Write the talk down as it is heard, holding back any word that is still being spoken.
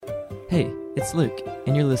Hey, it's Luke,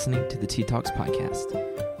 and you're listening to the Tea Talks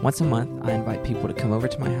podcast. Once a month, I invite people to come over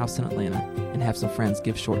to my house in Atlanta and have some friends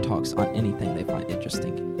give short talks on anything they find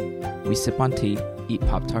interesting. We sip on tea, eat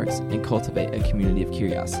Pop-Tarts, and cultivate a community of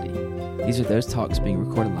curiosity. These are those talks being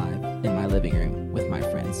recorded live in my living room with my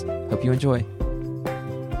friends. Hope you enjoy.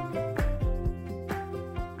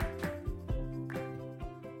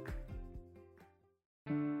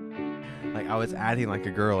 I was acting like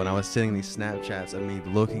a girl, and I was sending these Snapchats of me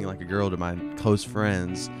looking like a girl to my close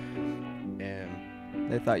friends,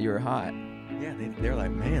 and They thought you were hot. yeah, they're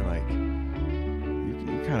like, man, like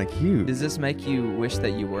you're kind of cute. Does this make you wish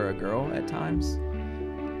that you were a girl at times?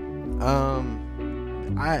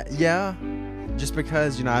 Yeah, just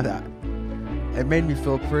because it made me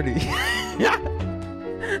feel pretty.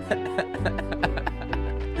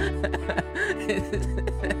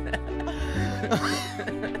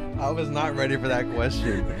 I was not ready for that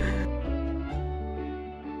question.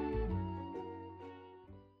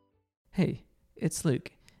 Hey, it's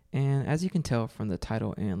Luke, and as you can tell from the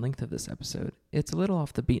title and length of this episode, it's a little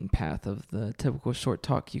off the beaten path of the typical short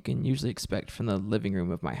talk you can usually expect from the living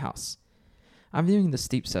room of my house. I'm viewing the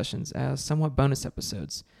Steep Sessions as somewhat bonus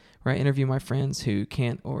episodes, where I interview my friends who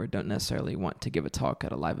can't or don't necessarily want to give a talk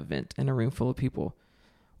at a live event in a room full of people,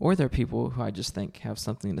 or they're people who I just think have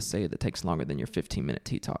something to say that takes longer than your 15-minute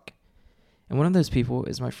tea talk. And one of those people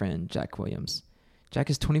is my friend, Jack Williams. Jack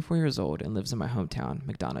is 24 years old and lives in my hometown,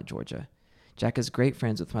 McDonough, Georgia. Jack is great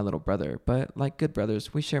friends with my little brother, but like good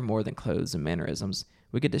brothers, we share more than clothes and mannerisms.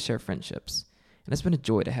 We get to share friendships. And it's been a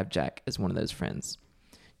joy to have Jack as one of those friends.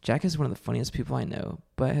 Jack is one of the funniest people I know,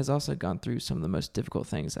 but has also gone through some of the most difficult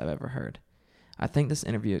things I've ever heard. I think this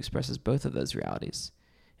interview expresses both of those realities.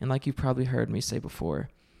 And like you've probably heard me say before,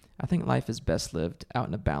 I think life is best lived out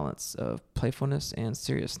in a balance of playfulness and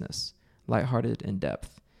seriousness, lighthearted and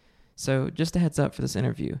depth. So just a heads up for this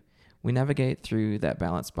interview, we navigate through that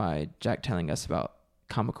balance by Jack telling us about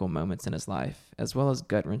comical moments in his life, as well as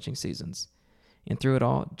gut-wrenching seasons. And through it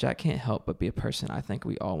all, Jack can't help but be a person I think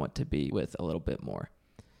we all want to be with a little bit more.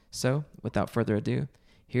 So, without further ado,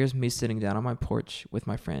 here's me sitting down on my porch with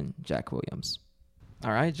my friend, Jack Williams.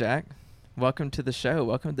 All right, Jack. Welcome to the show.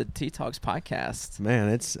 Welcome to the Tea Talks podcast. Man,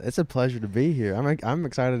 it's a pleasure to be here. I'm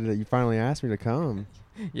excited that you finally asked me to come.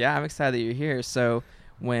 Yeah, I'm excited that you're here. So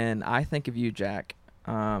when I think of you, Jack,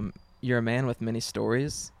 you're a man with many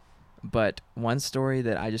stories, but one story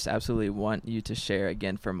that I just absolutely want you to share,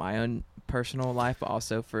 again, for my own personal life, but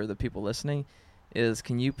also for the people listening, is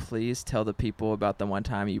can you please tell the people about the one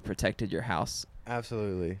time you protected your house?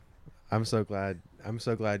 Absolutely. I'm so glad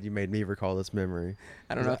you made me recall this memory.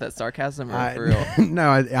 I don't know if that's sarcasm or for real. No,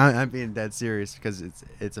 I'm being dead serious because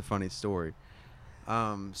it's a funny story.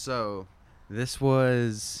 So this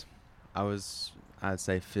was, I'd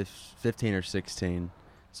say 15 or 16.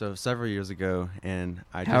 So several years ago, and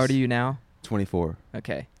How old are you now? 24.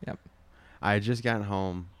 Okay. Yep. I had just gotten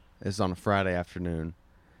home. It was on a Friday afternoon.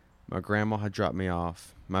 My grandma had dropped me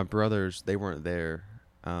off. My brothers, they weren't there.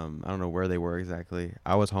 I don't know where they were exactly.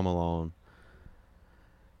 I was home alone.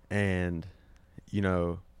 And,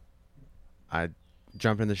 I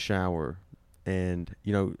jumped in the shower. And,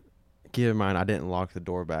 keep in mind, I didn't lock the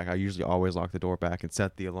door back. I usually always lock the door back and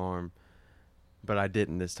set the alarm. But I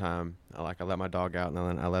didn't this time. I let my dog out, and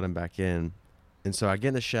then I let him back in. And so I get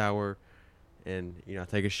in the shower, and, I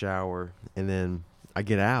take a shower. And then I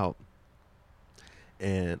get out.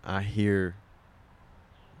 And I hear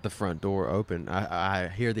the front door open. I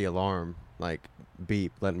hear the alarm,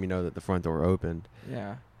 beep, letting me know that the front door opened.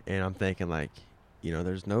 Yeah. And I'm thinking,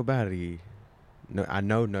 there's nobody. No, I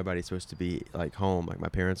know nobody's supposed to be, home. My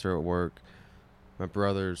parents are at work. My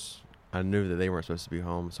brothers, I knew that they weren't supposed to be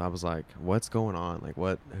home. So I was like, what's going on?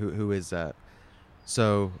 Who is that?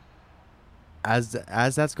 So as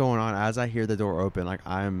that's going on, as I hear the door open,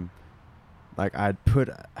 I'd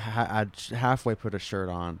halfway put a shirt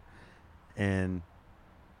on, and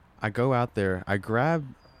I go out there. I grab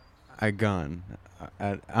a gun,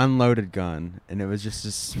 an unloaded gun, and it was just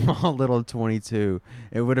a small little .22.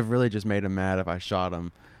 It would have really just made him mad if I shot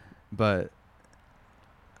him, but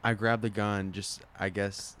I grabbed the gun just, I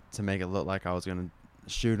guess, to make it look like I was gonna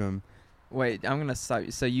shoot him. Wait, I'm gonna stop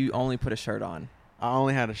you. So you only put a shirt on? I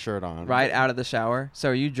only had a shirt on. Right out of the shower? So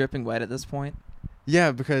are you dripping wet at this point?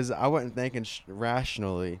 Yeah, because I wasn't thinking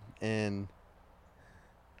rationally, and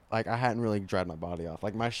I hadn't really dried my body off.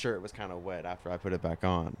 My shirt was kind of wet after I put it back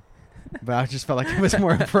on, but I just felt like it was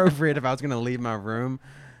more appropriate if I was gonna leave my room.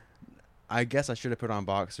 I guess I should have put on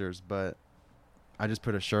boxers, but I just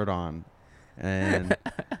put a shirt on, and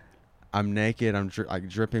I'm naked. I'm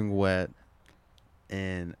dripping wet,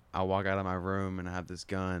 and I walk out of my room, and I have this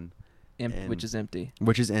gun. which is empty.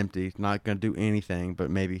 Which is empty. Not gonna do anything, but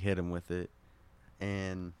maybe hit him with it.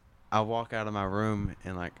 And I walk out of my room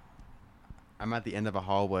and like I'm at the end of a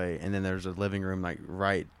hallway, and then there's a living room like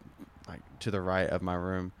to the right of my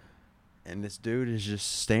room, and this dude is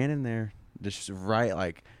just standing there, just right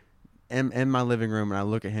like in my living room, and I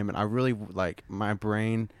look at him, and I really like my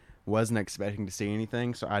brain wasn't expecting to see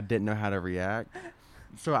anything, so I didn't know how to react.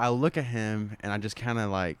 So I look at him, and I just kind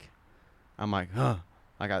of like, I'm like, huh,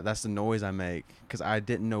 like that's the noise I make, because I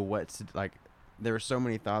didn't know what to like. There were so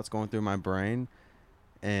many thoughts going through my brain.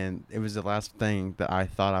 And it was the last thing that I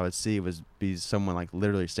thought I would see was be someone like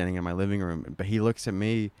literally standing in my living room. But he looks at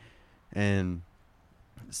me and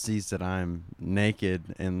sees that I'm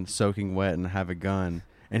naked and soaking wet and have a gun.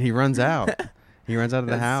 And he runs out. He runs out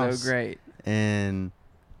of the house. That's so great. And,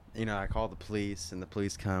 you know, I call the police, and the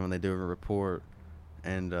police come and they do a report.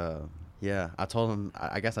 And, yeah, I told him,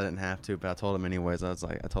 I guess I didn't have to, but I told him anyways. I was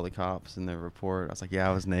like, I told the cops in the report, I was like, yeah,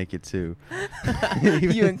 I was naked too.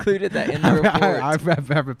 You included that in the report. I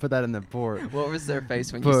put that in the report. What was their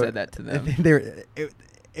face when you said that to them?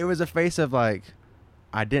 It was a face of like,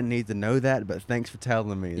 I didn't need to know that, but thanks for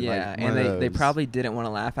telling me. Yeah, like, and they probably didn't want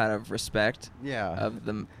to laugh out of respect. Yeah. Of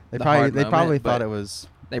the They hard probably moment, thought it was.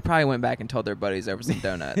 They probably went back and told their buddies over some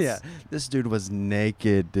donuts. Yeah, this dude was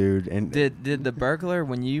naked, dude. And did the burglar,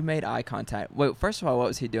 when you made eye contact? Wait, first of all, what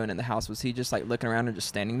was he doing in the house? Was he just like looking around and just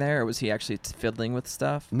standing there, or was he actually fiddling with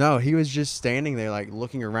stuff? No, he was just standing there, like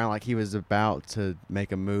looking around, like he was about to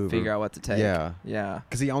make a move, Figure out what to take. Yeah, yeah.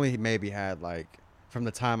 Because he only maybe had like, from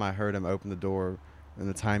the time I heard him open the door and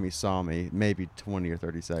the time he saw me, maybe 20 or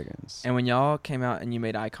 30 seconds. And when y'all came out and you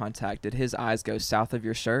made eye contact, did his eyes go south of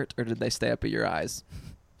your shirt, or did they stay up at your eyes?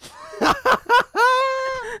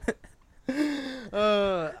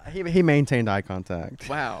 He maintained eye contact.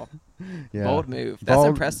 Wow. Yeah. Bold move. That's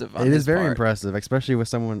impressive. It is very impressive, especially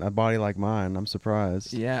with a body like mine. I'm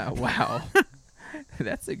surprised. Yeah. Wow.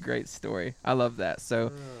 That's a great story. I love that.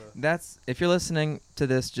 So if you're listening to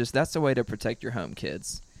this, that's a way to protect your home,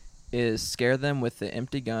 kids, is scare them with the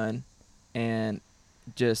empty gun and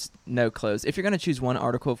just no clothes. If you're going to choose one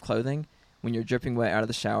article of clothing when you're dripping wet out of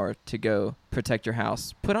the shower to go protect your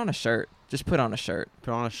house, put on a shirt. Just put on a shirt.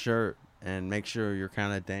 Put on a shirt and make sure you're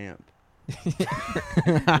kind of damp.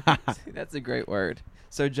 That's a great word.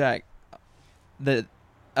 So, Jack, the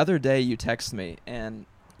other day you text me, and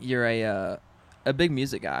you're a big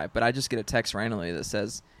music guy, but I just get a text randomly that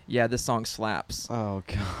says, yeah, this song slaps. Oh,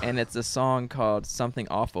 God. And it's a song called Something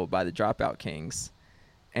Awful by the Dropout Kings.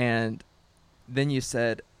 And then you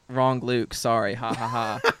said, wrong Luke, sorry, ha ha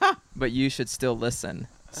ha, but you should still listen.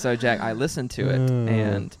 So, Jack, I listened to it,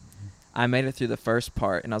 and I made it through the first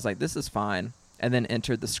part, and I was like, this is fine, and then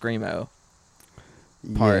entered the Screamo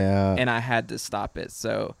part, and I had to stop it.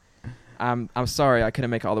 So I'm sorry I couldn't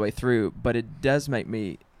make it all the way through, but it does make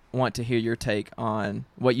me want to hear your take on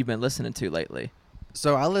what you've been listening to lately.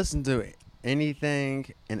 So I listen to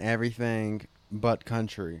anything and everything but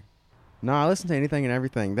country. No, I listen to anything and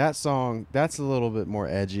everything. That song, that's a little bit more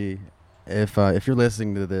edgy. If you're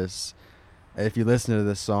listening to this, if you listen to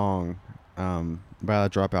this song by the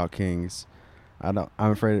Dropout Kings, I'm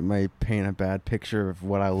afraid it may paint a bad picture of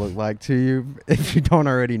what I look like to you if you don't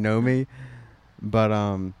already know me. But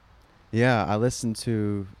yeah, I listen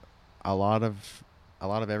to a lot of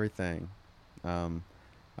everything.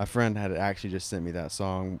 A friend had actually just sent me that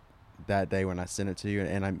song that day when I sent it to you,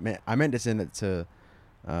 and I meant to send it to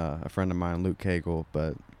a friend of mine, Luke Cagle,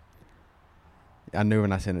 but I knew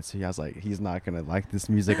when I sent it to you, I was like, he's not gonna like this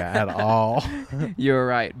music at all. You're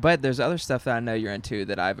right, but there's other stuff that I know you're into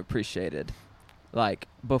that I've appreciated. Like,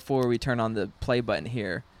 before we turn on the play button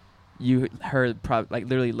here, you heard like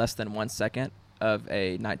literally less than 1 second of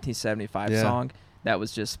a 1975 song that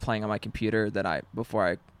was just playing on my computer that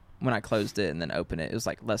when I closed it and then opened it was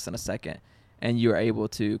like less than a second, and you were able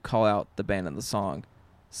to call out the band of the song.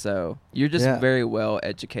 So you're just very well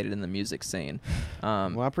educated in the music scene.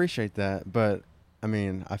 Well, I appreciate that, but I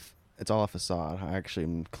mean, it's all a facade. I actually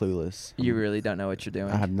am clueless. You really don't know what you're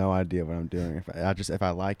doing. I have no idea what I'm doing. If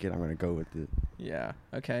I like it, I'm gonna go with it. Yeah.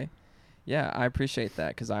 Okay. Yeah, I appreciate that,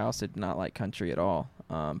 because I also do not like country at all.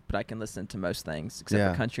 But I can listen to most things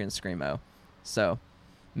except for country and screamo. So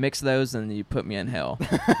mix those and you put me in hell.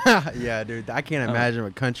 Yeah, dude. I can't imagine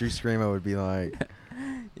what country screamo would be like.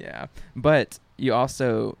 Yeah. But you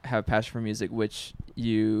also have a passion for music, which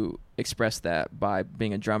you express that by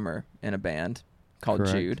being a drummer in a band called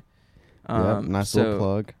Correct. Jude. Nice little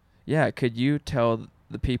plug. Yeah. Could you tell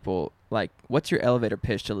the people, like, what's your elevator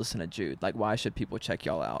pitch to listen to Jude? Like, why should people check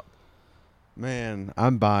y'all out? Man,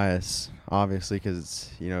 I'm biased, obviously,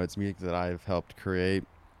 because it's music that I've helped create.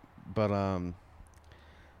 But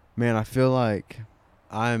Man, I feel like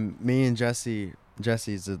me and Jesse's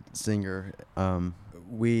a singer.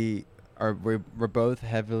 We're both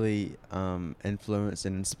heavily influenced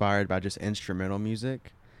and inspired by just instrumental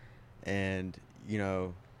music. And, you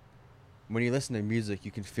know, when you listen to music,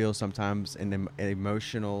 you can feel sometimes an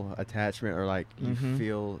emotional attachment, or like you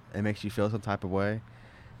feel, it makes you feel some type of way.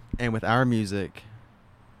 And with our music,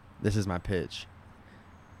 this is my pitch.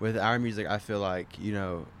 With our music, I feel like, you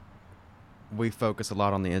know, we focus a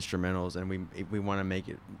lot on the instrumentals, and we want to make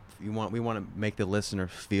it, we want to make the listener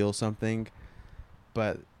feel something,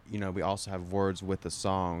 but, you know, we also have words with the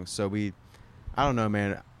song. So I don't know,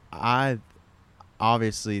 man. I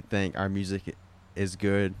obviously think our music is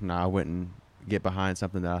good. No, I wouldn't get behind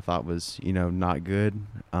something that I thought was, you know, not good.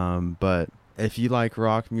 But if you like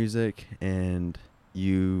rock music and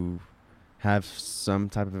you have some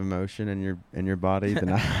type of emotion in your body, then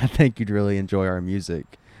I think you'd really enjoy our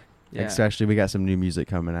music. Yeah. Especially, we got some new music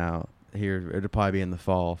coming out here. It'll probably be in the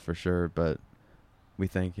fall for sure, but we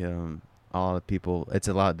think a lot of people, it's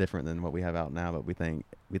a lot different than what we have out now, but we think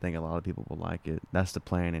a lot of people will like it. That's the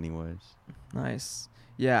plan anyways. Nice.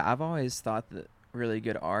 Yeah, I've always thought that really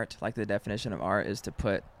good art, like the definition of art, is to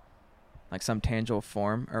put like some tangible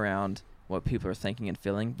form around what people are thinking and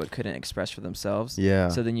feeling but couldn't express for themselves. Yeah.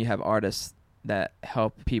 So then you have artists that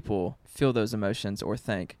help people feel those emotions or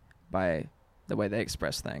think by the way they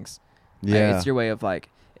express things. Yeah. It's your way of, like,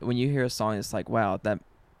 when you hear a song, it's like, wow, that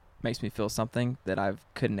makes me feel something that I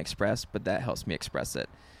couldn't express, but that helps me express it.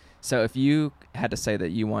 So if you had to say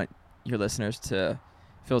that you want your listeners to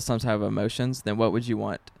feel some type of emotions, then what would you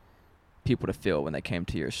want people to feel when they came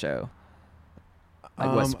to your show?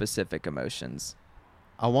 Like, what specific emotions?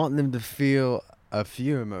 I want them to feel a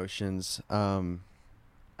few emotions.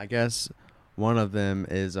 I guess one of them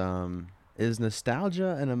is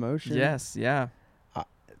nostalgia an emotion? Yes, yeah.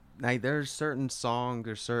 Like, there's certain songs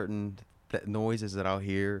or certain noises that I'll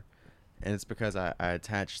hear, and it's because I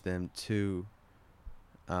attach them to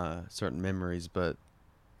certain memories. But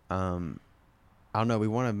I don't know. We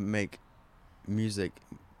want to make music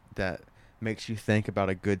that makes you think about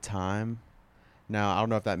a good time. Now, I don't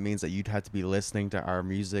know if that means that you'd have to be listening to our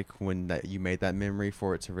music when that you made that memory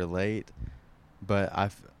for it to relate. But I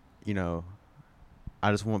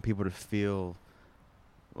just want people to feel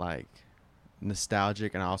like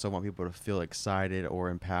nostalgic, and I also want people to feel excited or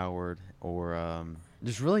empowered, or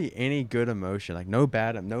just really any good emotion. Like no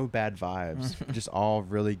bad vibes, just all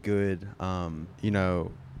really good.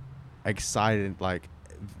 Excited. Like,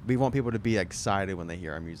 we want people to be excited when they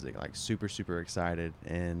hear our music, like super, super excited.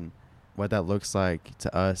 And what that looks like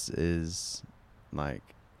to us is like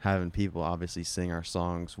having people obviously sing our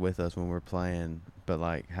songs with us when we're playing, but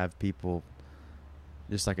like have people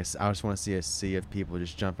just like I just want to see a sea of people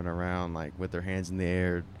just jumping around, like with their hands in the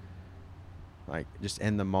air, like just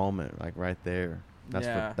in the moment, like right there.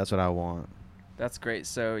 That's what I want. That's great.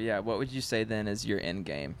 So yeah, what would you say then is your end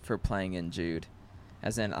game for playing in Jude?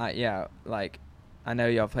 As in, I know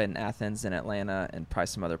y'all played in Athens and Atlanta and probably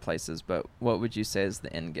some other places, but what would you say is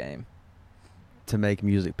the end game? To make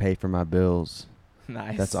music pay for my bills.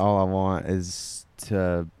 Nice. That's all I want, is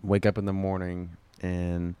to wake up in the morning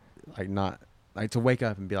and to wake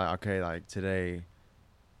up and be like, okay, like today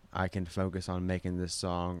I can focus on making this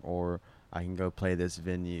song, or I can go play this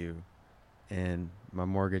venue and my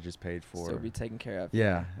mortgage is paid for. So be taken care of.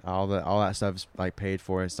 Yeah. All that stuff's like paid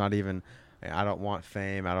for. It's not even, I don't want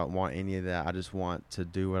fame. I don't want any of that. I just want to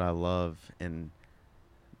do what I love and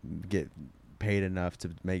get paid enough to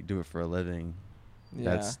do it for a living.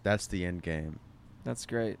 Yeah. That's the end game. That's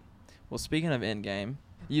great. Well, speaking of end game,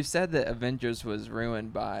 you said that Avengers was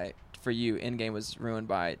ruined by, for you, Endgame was ruined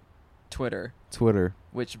by Twitter.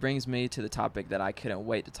 Which brings me to the topic that I couldn't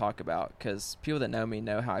wait to talk about, because people that know me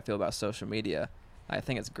know how I feel about social media. I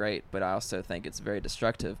think it's great, but I also think it's very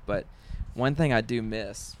destructive. But one thing I do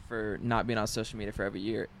miss for not being on social media for every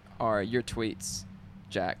year are your tweets,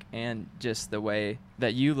 Jack, and just the way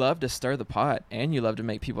that you love to stir the pot and you love to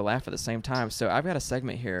make people laugh at the same time. So I've got a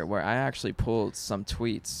segment here where I actually pulled some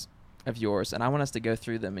tweets of yours, and I want us to go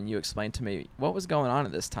through them and you explain to me what was going on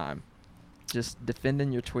at this time. Just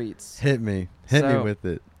defending your tweets. Hit me with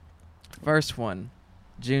it. First one,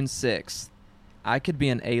 June 6th. I could be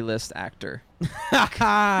an A-list actor.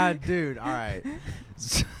 Dude, all right.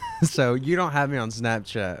 So you don't have me on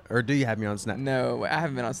Snapchat, or do you have me on Snapchat? No, I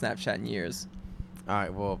haven't been on Snapchat in years. All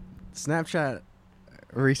right, well, Snapchat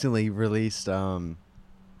recently released, like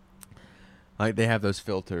they have those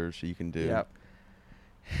filters you can do. Yep.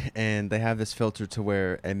 And they have this filter to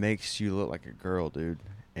where it makes you look like a girl, dude.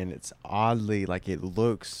 And it's oddly, like, it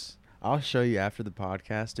looks, I'll show you after the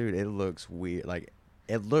podcast, dude. It looks weird. Like,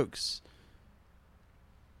 it looks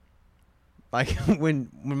like when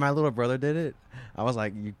my little brother did it, I was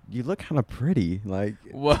like, you look kind of pretty. Like,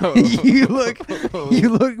 Whoa. you look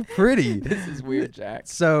pretty. This is weird, Jack.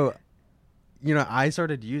 So, I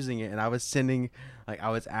started using it, and I was I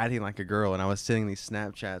was acting like a girl, and I was sending these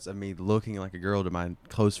Snapchats of me looking like a girl to my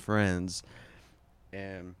close friends,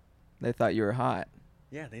 and They thought you were hot.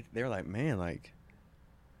 yeah, they were like, man, like,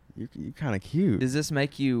 you kind of cute. Does this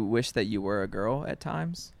make you wish that you were a girl at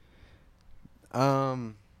times?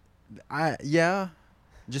 Yeah,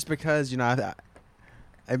 just because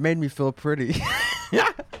it made me feel pretty.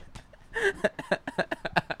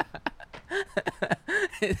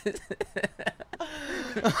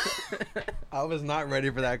 I was not ready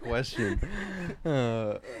for that question.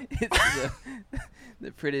 It's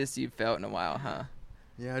the prettiest you've felt in a while, huh?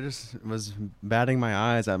 Yeah, I just was batting my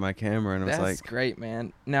eyes at my camera, and I was That's like, great,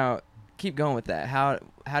 man. Now, keep going with that. How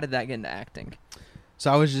did that get into acting?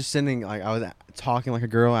 so I was just sending, like, I was talking like a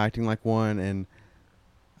girl, acting like one, and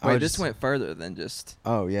Wait, this went further than just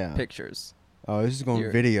Oh yeah. pictures. Oh, I was just going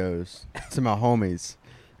You're- videos to my homies.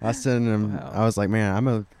 I was sending them. Wow. I was like,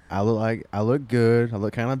 man, I look good. I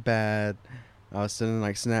look kind of bad. I was sending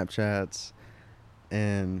like Snapchats,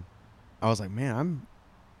 and I was like, man,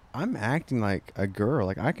 I'm acting like a girl.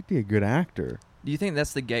 Like, I could be a good actor. Do you think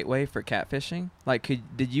that's the gateway for catfishing? Like,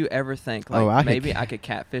 did you ever think, Oh, like, I could maybe ca- I could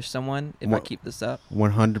catfish someone if I What- keep this up?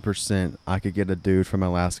 100%. I could get a dude from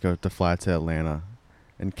Alaska to fly to Atlanta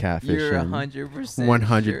and catfish You're him. 100%.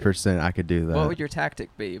 100%. I could do that. What would your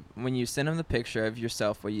tactic be when you send them the picture of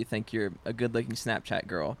yourself where you think you're a good-looking Snapchat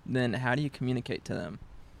girl? Then how do you communicate to them?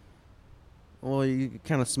 Well, you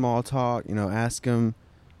kind of small talk, ask them,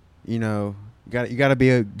 you got to be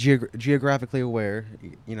a geographically aware.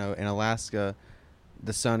 In Alaska,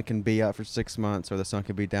 the sun can be up for 6 months or the sun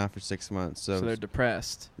can be down for 6 months. So, they're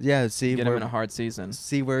depressed. yeah, see Get them where, in a hard season.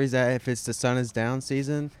 see where he's at. If it's the sun is down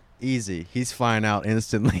season, easy. He's flying out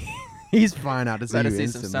instantly. He's flying out to see Better you see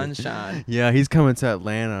instantly. some sunshine. Yeah, he's coming to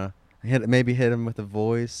Atlanta. Maybe hit him with a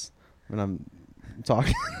voice when I'm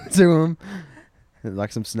talking to him,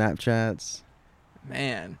 like some Snapchats.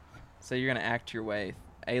 Man. So you're going to act your way.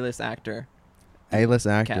 A-list actor. A-list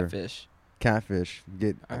actor. Catfish. Catfish.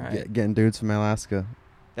 All right. Getting dudes from Alaska.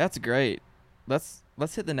 That's great. Let's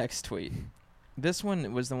hit the next tweet. This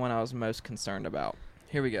one was the one I was most concerned about.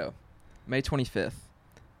 Here we go. May 25th.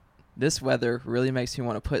 This weather really makes me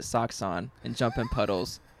want to put socks on and jump in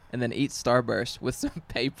puddles and then eat Starburst with some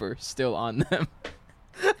paper still on them.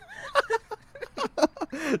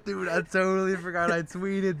 Dude, I totally forgot I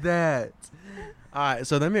tweeted that. All right,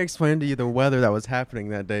 so let me explain to you the weather that was happening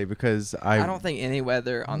that day, because I don't think any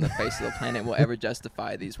weather on the face of the planet will ever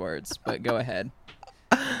justify these words, but go ahead.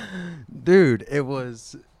 Dude,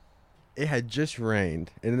 it had just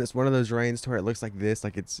rained, and it's one of those rains to where it looks like this,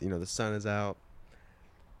 like it's, the sun is out.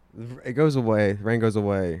 It goes away, rain goes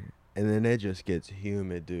away, and then it just gets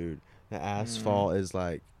humid, dude. The asphalt is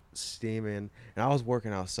like steaming, and I was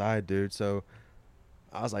working outside, dude, so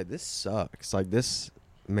I was like, this sucks. Like, this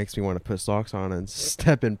makes me want to put socks on and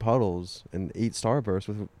step in puddles and eat Starburst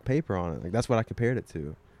with paper on it. Like, that's what I compared it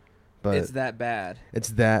to. But It's that bad. it's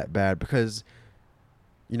that bad because,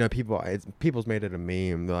 people's made it a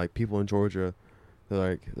meme. They're like, people in Georgia, they're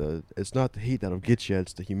like, it's not the heat that'll get you,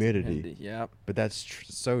 it's the humidity. Yep, But that's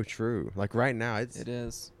so true. Like, right now, it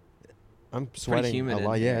is. I'm Pretty sweating humid a in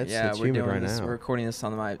lot. here. Yeah, it's we're humid doing right this. now. We're recording this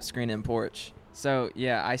on my screen-in porch. So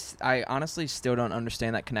yeah, I honestly still don't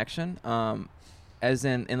understand that connection. As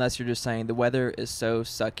in, unless you're just saying the weather is so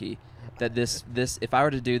sucky that this if I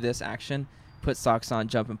were to do this action, put socks on,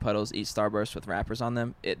 jump in puddles, eat Starburst with wrappers on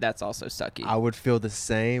them, that's also sucky. I would feel the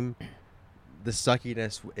same. The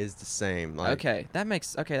suckiness is the same. Like, that's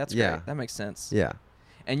Yeah. great. That makes sense. yeah,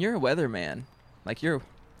 And you're a weatherman, like you're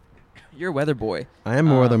a weather boy. I am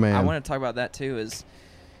a weatherman. I want to talk about that too. Is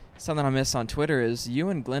something I miss on Twitter is you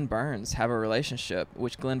and Glenn Burns have a relationship.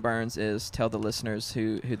 Which Glenn Burns is? Tell the listeners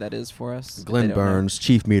who that is for us. if they Glenn don't know. Burns,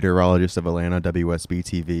 chief meteorologist of Atlanta, WSB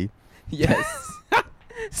TV. Yes.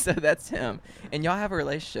 So that's him. And y'all have a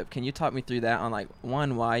relationship. Can you talk me through that on, like,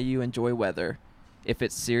 one, why you enjoy weather, if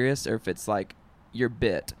it's serious or if it's like your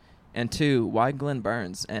bit, and two, why Glenn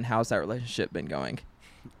Burns and how's that relationship been going?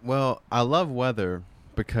 Well, I love weather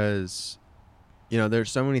because,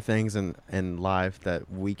 there's so many things in life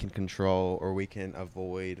that we can control or we can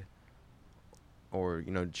avoid or,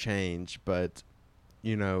 change. But,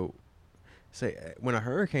 say when a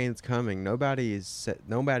hurricane's coming, nobody's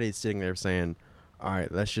sitting there saying, all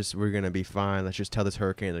right, we're going to be fine. Let's just tell this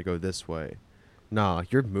hurricane to go this way. No,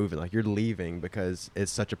 like, you're moving, like you're leaving because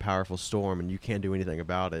it's such a powerful storm and you can't do anything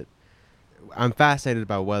about it. I'm fascinated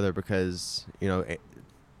by weather because,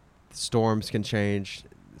 storms can change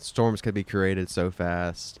storms could be created so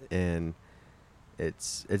fast, and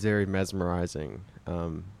it's very mesmerizing.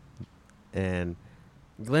 And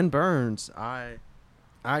Glenn Burns, I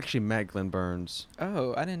actually met Glenn Burns.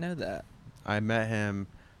 Oh, I didn't know that. I met him.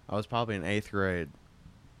 I was probably in 8th grade,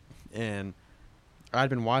 and I'd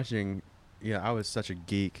been watching. I was such a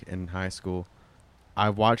geek in high school. I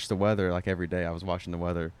watched the weather like every day. I was watching the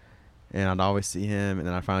weather, and I'd always see him. And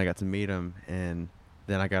then I finally got to meet him, and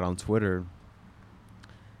then I got on Twitter.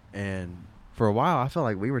 And for a while, I felt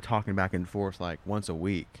like we were talking back and forth like once a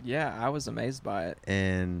week. Yeah, I was amazed by it.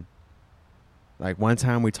 And like one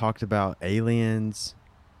time we talked about aliens.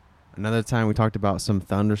 Another time we talked about some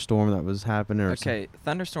thunderstorm that was happening. Okay,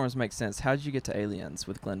 thunderstorms make sense. How did you get to aliens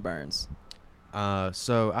with Glenn Burns?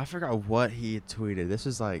 So I forgot what he had tweeted. This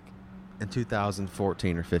was like in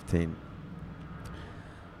 2014 or 15.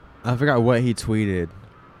 I forgot what he tweeted,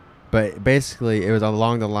 but basically it was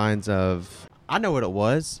along the lines of, I know what it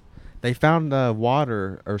was. They found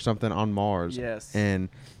water or something on Mars. Yes. And,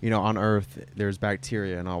 on Earth, there's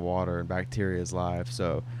bacteria in all water, and bacteria is life.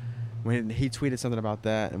 So when he tweeted something about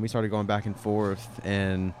that, and we started going back and forth,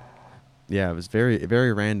 and yeah, it was very,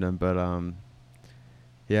 very random. But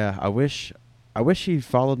yeah, I wish he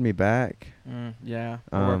followed me back. Yeah,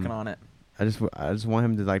 we're working on it. I just want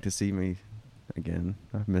him to like to see me again.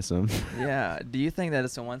 I miss him. Yeah. Do you think that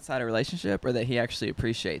it's a one-sided relationship, or that he actually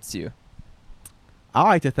appreciates you? I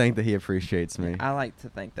like to think that he appreciates me. I like to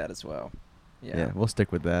think that as well. Yeah, we'll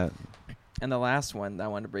stick with that. And the last one that I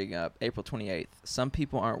wanted to bring up, April 28th. Some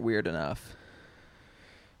people aren't weird enough.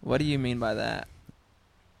 What do you mean by that?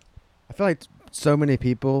 I feel like so many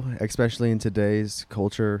people, especially in today's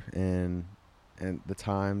culture and the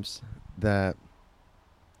times, that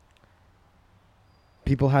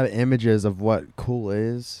people have images of what cool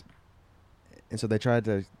is, and so they try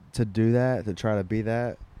to do that, to try to be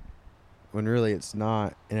that, when really it's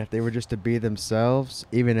not. And if they were just to be themselves,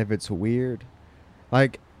 even if it's weird,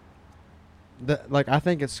 like I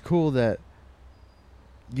think it's cool that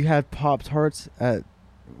you have Pop-Tarts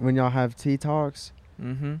when y'all have tea talks.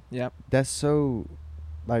 Mm-hmm. Yep. That's so,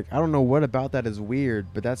 like, I don't know what about that is weird,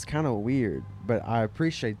 but that's kind of weird. But I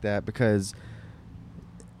appreciate that because,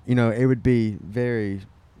 it would be very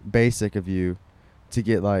basic of you to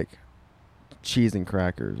get like cheese and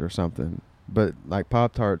crackers or something. But like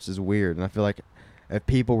Pop-Tarts is weird, and I feel like if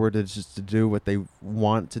people were to just to do what they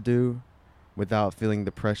want to do without feeling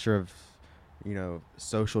the pressure of,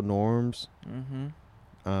 social norms,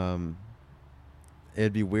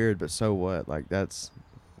 it'd be weird. But so what? Like, that's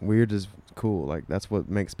weird is cool. Like, that's what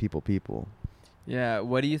makes people. Yeah.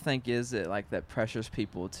 What do you think is it like that pressures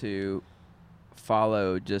people to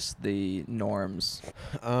follow just the norms?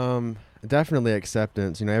 Definitely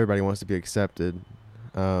acceptance. Everybody wants to be accepted.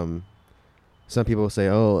 Some people say,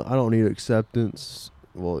 "Oh, I don't need acceptance."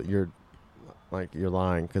 Well, you're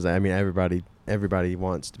lying, because I mean everybody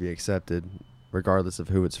wants to be accepted, regardless of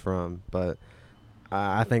who it's from. But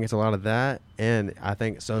I think it's a lot of that, and I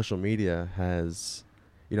think social media has,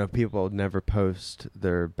 people never post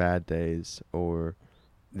their bad days, or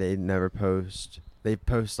they never post. They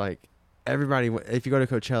post like everybody. If you go to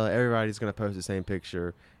Coachella, everybody's gonna post the same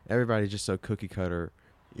picture. Everybody's just so cookie cutter,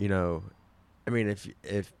 I mean,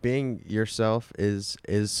 if being yourself is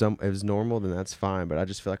normal, then that's fine. But I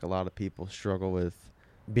just feel like a lot of people struggle with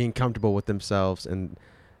being comfortable with themselves and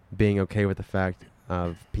being okay with the fact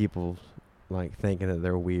of people like thinking that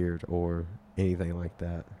they're weird or anything like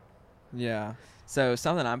that. Yeah. So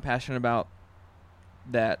something I'm passionate about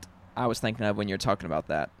that I was thinking of when you're talking about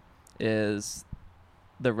that is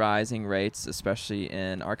the rising rates, especially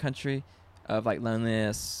in our country, of like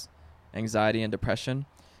loneliness, anxiety, and depression.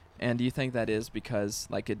 And do you think that is because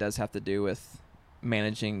like it does have to do with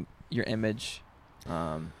managing your image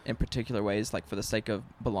in particular ways, like for the sake of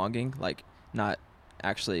belonging, like not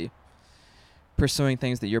actually pursuing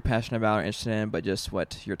things that you're passionate about or interested in, but just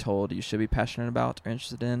what you're told you should be passionate about or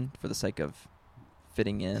interested in for the sake of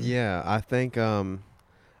fitting in? Yeah, I think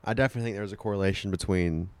I definitely think there's a correlation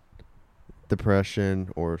between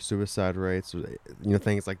depression or suicide rates, or,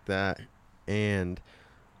 things like that, and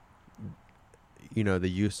the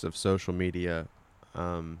use of social media,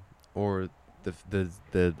 or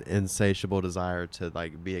the insatiable desire to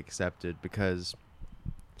like be accepted, because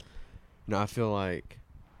I feel like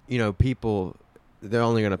people, they're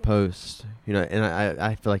only going to post, and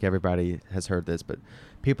I feel like everybody has heard this, but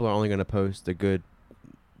people are only going to post the good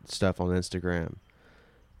stuff on Instagram.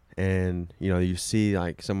 And you see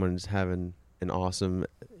like someone's having an awesome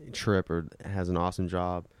trip or has an awesome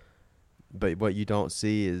job, but what you don't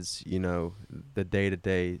see is, the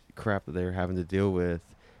day-to-day crap that they're having to deal with.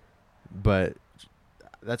 But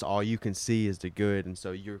that's all you can see is the good, and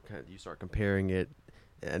so you start comparing it,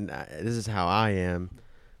 and this is how I am,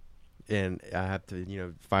 and I have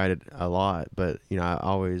to fight it a lot. But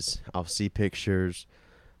I'll see pictures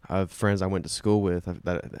of friends I went to school with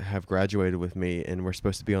that have graduated with me, and we're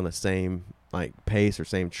supposed to be on the same like pace or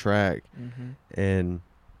same track, and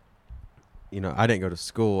I didn't go to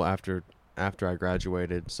school after I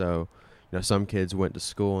graduated, so some kids went to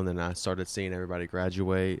school, and then I started seeing everybody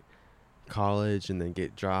graduate college and then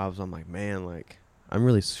get jobs. I'm like, man, like I'm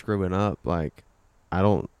really screwing up. Like I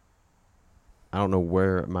don't know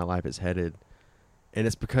where my life is headed, and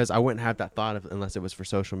it's because I wouldn't have that thought unless it was for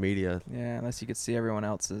social media. Yeah, unless you could see everyone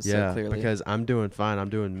else's so clearly. Because I'm doing fine. I'm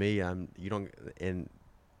doing me.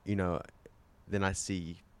 Then I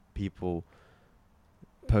see people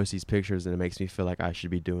post these pictures, and it makes me feel like I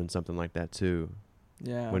should be doing something like that too.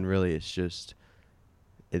 Yeah. When really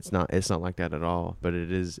it's not like that at all. But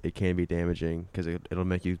it can be damaging because it'll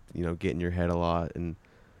make you get in your head a lot and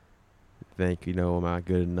think am I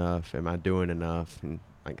good enough? Am I doing enough? And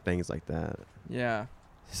like things like that. Yeah.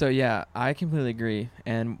 So yeah, I completely agree.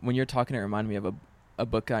 And when you're talking, it reminded me of a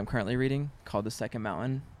book I'm currently reading called The Second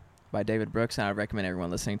Mountain by David Brooks, and I recommend everyone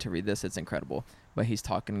listening to read this. It's incredible. But he's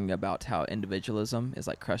talking about how individualism is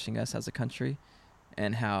like crushing us as a country,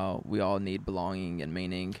 and how we all need belonging and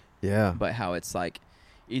meaning. Yeah. But how it's like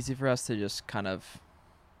easy for us to just kind of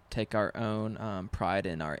take our own pride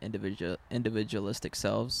in our individualistic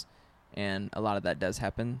selves, and a lot of that does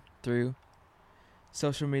happen through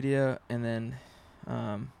social media, and then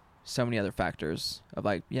so many other factors of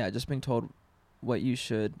like just being told what you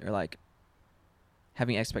should, or like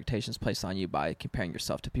having expectations placed on you by comparing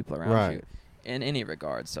yourself to people around you in any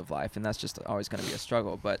regards of life, and that's just always going to be a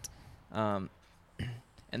struggle. But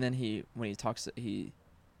and then he is talking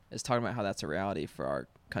about how that's a reality for our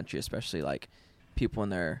country, especially like people in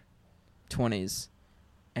their 20s.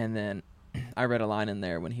 And then I read a line in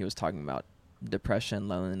there when he was talking about depression,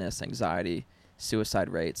 loneliness, anxiety, suicide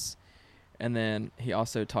rates. And then he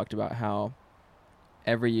also talked about how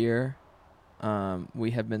every year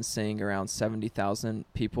we have been seeing around 70,000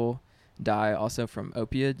 people die also from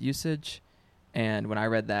opioid usage. And when I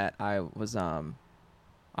read that, I was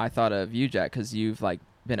I thought of you, Jack, because you've like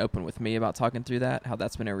been open with me about talking through that, how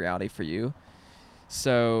that's been a reality for you.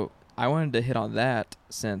 So I wanted to hit on that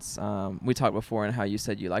since we talked before and how you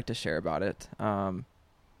said you like to share about it.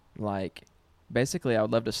 Like basically I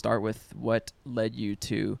would love to start with what led you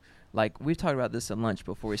to, like we talked about this at lunch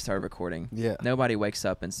before we started recording. Yeah. Nobody wakes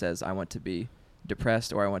up and says, I want to be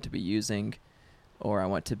depressed, or I want to be using, or I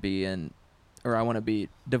want to be or I want to be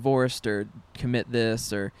divorced or commit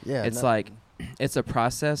this, or it's like, it's a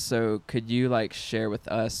process. So could you like share with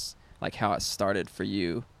us like how it started for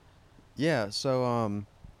you? Yeah. So,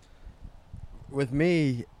 with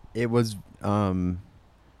me, it was, the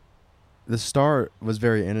start was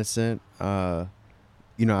very innocent. I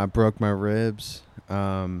broke my ribs.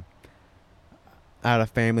 I had a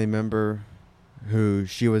family member who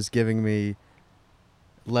she was giving me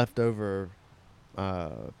leftover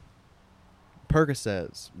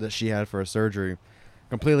Percocets that she had for a surgery.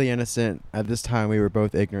 Completely innocent. At this time, we were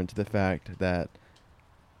both ignorant to the fact that,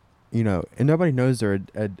 and nobody knows they're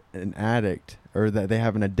an addict or that they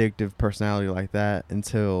have an addictive personality like that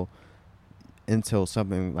until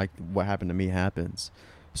something like what happened to me happens.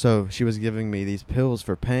 So she was giving me these pills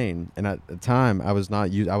for pain, and at the time I was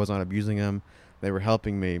not abusing them. They were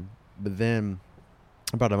helping me. But then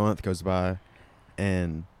about a month goes by,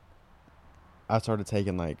 and I started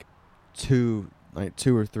taking like two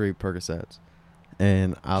or three Percocets,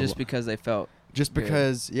 and because they felt just good.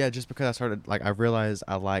 because I started, like, I realized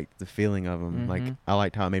I liked the feeling of them. Like I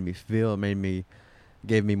liked how it made me feel. It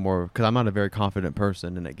gave me more, because I'm not a very confident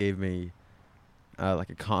person, and it gave me like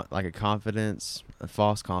a confidence, a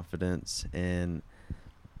false confidence, and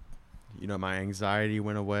my anxiety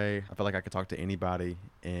went away. I felt like I could talk to anybody,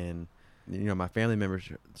 and my family members,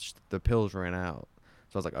 the pills ran out,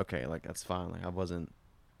 so I was like, okay, like that's fine. Like I wasn't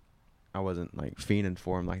like fiending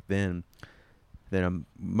for them like then. Then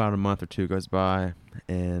about a month or two goes by,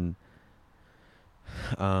 and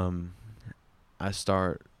I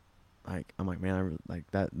start, like, I'm like, man,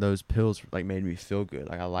 those pills like made me feel good.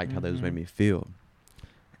 Like I liked how those made me feel.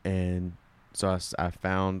 And so I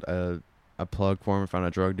found a plug for him, found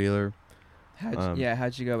a drug dealer.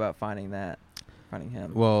 How'd you go about finding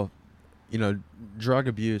him? Well, drug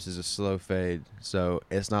abuse is a slow fade, so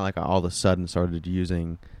it's not like I all of a sudden started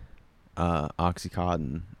using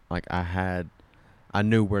Oxycontin. Like I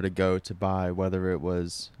knew where to go to buy, whether I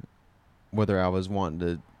was wanting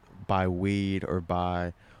to buy weed or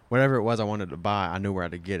buy whatever it was I wanted to buy. I knew where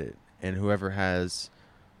to get it, and whoever has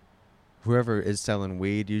whoever is selling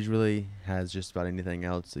weed usually has just about anything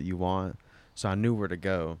else that you want. So I knew where to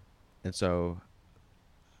go, and so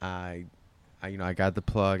I, I got the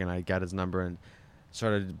plug and I got his number and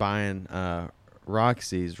started buying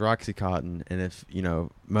Roxy Cotton. And if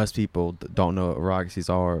most people don't know what Roxy's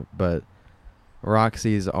are, but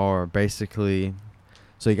Roxy's are basically,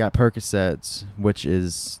 so you got Percocets, which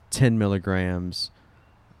is 10 milligrams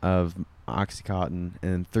of Oxycontin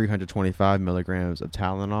and 325 milligrams of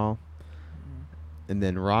Tylenol. And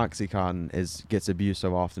then Roxycontin gets abused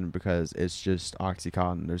so often because it's just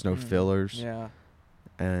Oxycontin. There's no fillers. Yeah.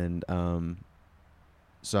 And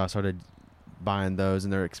so I started buying those,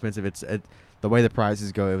 and they're expensive. The way the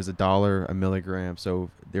prices go, it was $1 a milligram,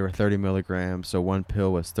 so they were 30 milligrams. So one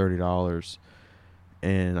pill was $30.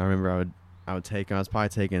 And I remember I would take them. I was probably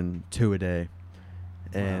taking 2 a day,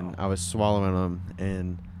 and I was swallowing them.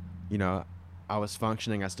 And I was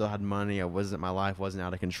functioning. I still had money. My life wasn't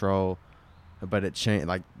out of control. But it changed.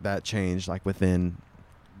 That changed. Like within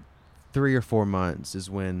 3 or 4 months is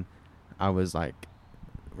when I was like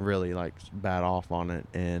really like bad off on it.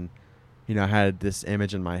 And I had this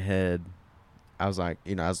image in my head. I was like,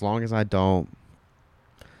 as long as I don't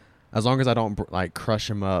like crush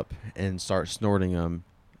them up and start snorting them,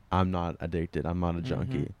 I'm not addicted. I'm not a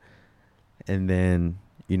junkie. And then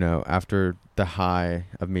after the high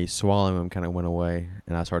of me swallowing them kind of went away,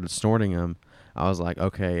 and I started snorting them, I was like,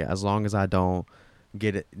 okay, as long as I don't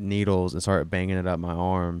get needles and start banging it up my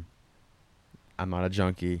arm, I'm not a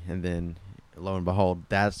junkie. And then lo and behold,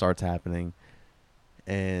 that starts happening.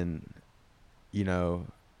 And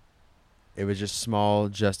it was just small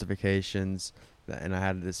justifications, and I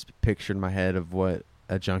had this picture in my head of what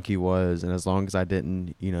a junkie was, and as long as I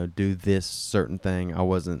didn't do this certain thing, I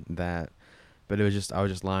wasn't that. But I was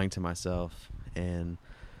just lying to myself. And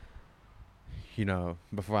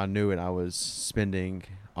before I knew it, I was spending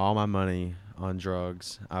all my money on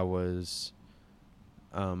drugs. I was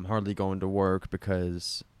hardly going to work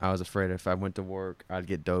because I was afraid if I went to work, I'd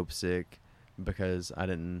get dope sick because I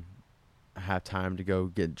didn't have time to go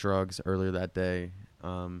get drugs earlier that day.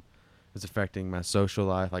 It was affecting my social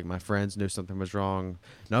life. Like, my friends knew something was wrong.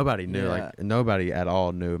 Nobody knew. Yeah. Like, nobody at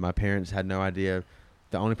all knew. My parents had no idea.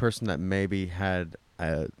 The only person that maybe had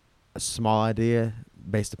a small idea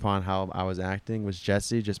based upon how I was acting was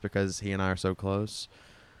Jesse, just because he and I are so close.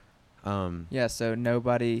 Yeah, so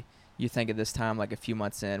nobody, you think at this time, like a few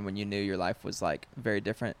months in, when you knew your life was like very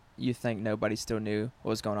different, you think nobody still knew what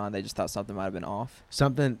was going on? They just thought something might have been off?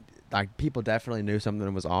 Something, like, people definitely knew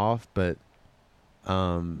something was off, but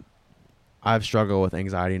I've struggled with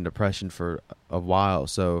anxiety and depression for a while.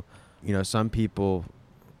 So, some people,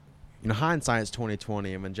 hindsight's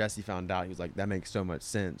 20/20, and when Jesse found out, he was like, that makes so much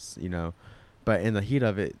sense, But in the heat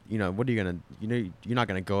of it, what are you going to, you're not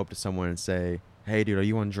going to go up to someone and say, hey, dude, are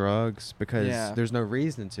you on drugs? Because there's no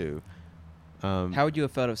reason to. How would you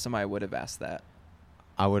have felt if somebody would have asked that?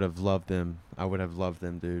 I would have loved them. Dude. It would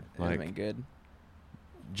have been good.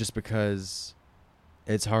 Just because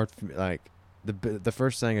it's hard for me, like, the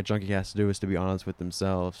first thing a junkie has to do is to be honest with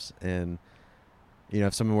themselves. And,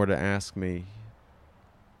 if someone were to ask me,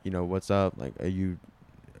 what's up? Like, are you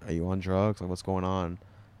on drugs? Like, what's going on?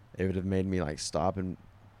 It would have made me like stop and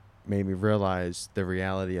made me realize the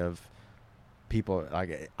reality of people.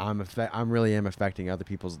 Like, I'm really am affecting other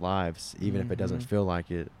people's lives, even if it doesn't feel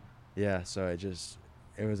like it. Yeah. So it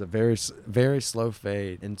was a very, very slow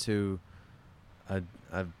fade into a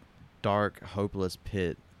dark, hopeless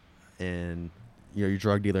pit. And your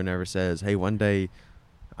drug dealer never says, hey, one day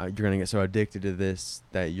you're going to get so addicted to this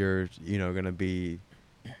that you're, going to be,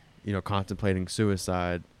 contemplating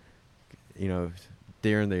suicide.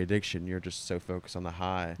 During the addiction, you're just so focused on the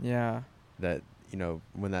high. Yeah. That,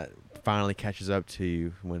 when that finally catches up to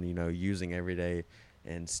you, when, using every day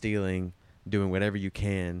and stealing, doing whatever you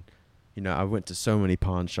can. I went to so many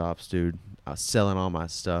pawn shops, dude. I was selling all my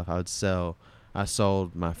stuff. I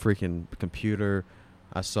sold my freaking computer.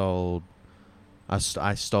 I stole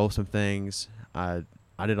some things. I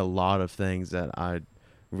did a lot of things that I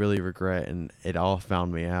really regret, and it all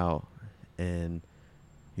found me out. And,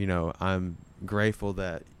 I'm grateful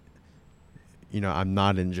that, I'm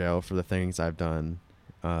not in jail for the things I've done,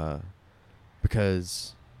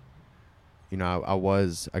 because, I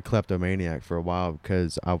was a kleptomaniac for a while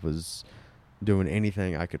because I was doing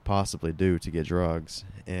anything I could possibly do to get drugs,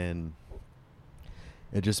 and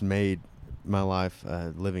it just made my life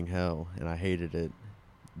a living hell, and I hated it.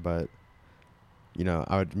 But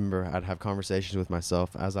I would remember I'd have conversations with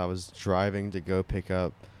myself as I was driving to go pick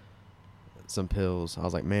up some pills. I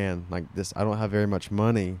was like, man, like this, I don't have very much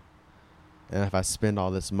money, and if I spend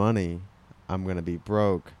all this money, I'm gonna be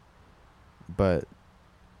broke. But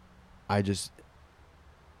I just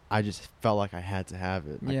felt like I had to have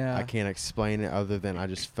it. Yeah. I can't explain it other than I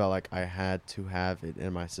just felt like I had to have it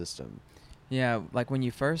in my system. Yeah, like when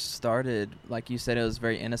you first started, like you said, it was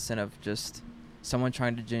very innocent of just someone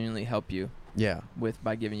trying to genuinely help you Yeah.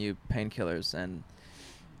 by giving you painkillers. And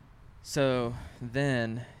so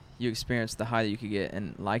then you experienced the high that you could get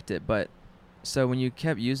and liked it. But so when you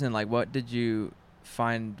kept using, like, what did you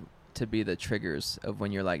find to be the triggers of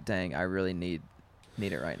when you're like, dang, I really need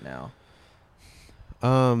it right now?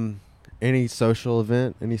 Any social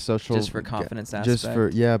event, any social Just for confidence just for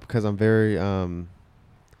aspect? because I'm very I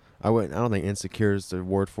don't think insecure is the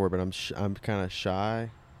word for it, but I'm kind of shy,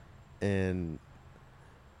 and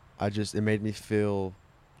it made me feel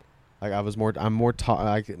like I'm more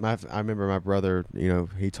I remember my brother,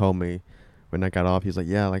 he told me when I got off, he's like,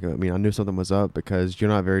 yeah, like, I mean, I knew something was up because you're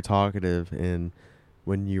not very talkative, and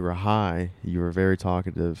when you were high, you were very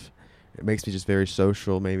talkative. It makes me just very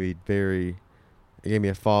social, it gave me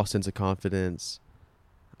a false sense of confidence.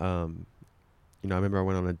 I remember I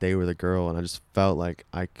went on a date with a girl, and I just felt like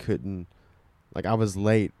I couldn't, like, I was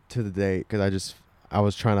late to the date because I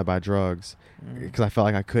was trying to buy drugs because I felt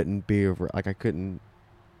like I couldn't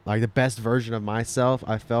like the best version of myself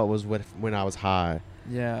I felt was when I was high.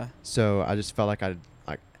 Yeah. So I just felt like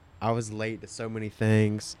I was late to so many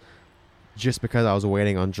things just because I was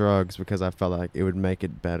waiting on drugs, because I felt like it would make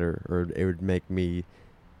it better, or it would make me,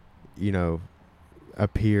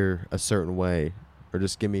 appear a certain way, or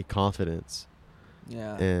just give me confidence.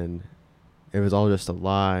 Yeah. And it was all just a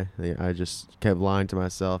lie. I just kept lying to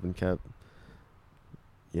myself and kept,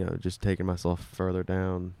 just taking myself further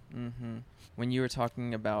down. Mm-hmm. When you were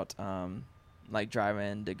talking about like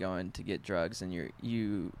driving to go in to get drugs, and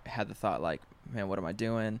you had the thought like, man, what am I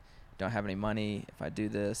doing? Don't have any money if I do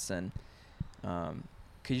this. And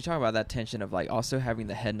could you talk about that tension of like also having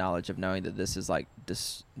the head knowledge of knowing that this is like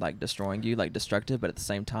destroying you, like destructive, but at the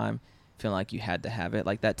same time feeling like you had to have it,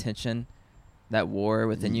 like that tension, that war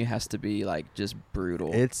within you has to be like just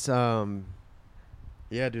brutal. It's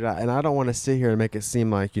yeah, dude, and I don't want to sit here and make it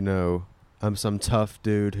seem like, I'm some tough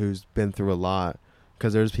dude who's been through a lot,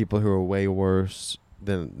 because there's people who are way worse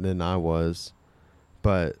than I was.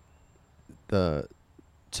 But to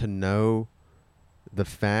know the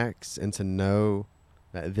facts, and to know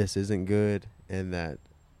that this isn't good, and that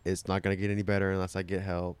it's not going to get any better unless I get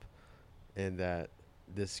help, and that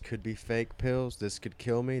this could be fake pills, this could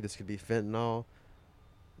kill me, this could be fentanyl.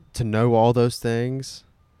 To know all those things,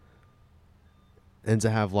 and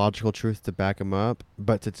to have logical truth to back them up,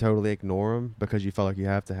 but to totally ignore them because you felt like you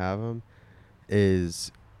have to have them,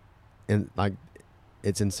 it's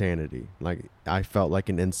insanity. Like, I felt like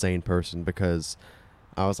an insane person because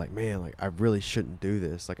I was like, man, like, I really shouldn't do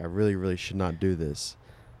this. Like, I really, really should not do this.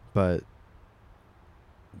 But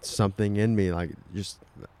something in me, like,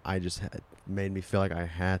 made me feel like I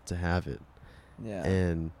had to have it. Yeah.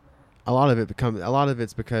 And a lot of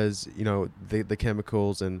it's because, the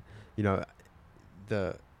chemicals, and,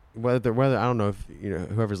 whether I don't know if,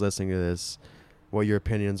 whoever's listening to this, what your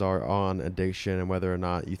opinions are on addiction and whether or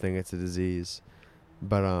not you think it's a disease.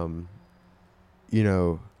 But,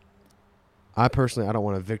 I personally, I don't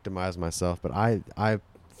want to victimize myself, but I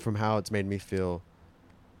from how it's made me feel,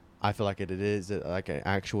 I feel like it is like an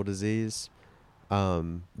actual disease.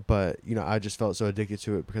 But, I just felt so addicted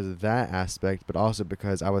to it because of that aspect, but also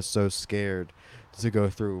because I was so scared to go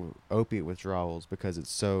through opiate withdrawals, because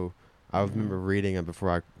it's so, I remember reading it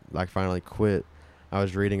before I finally quit. I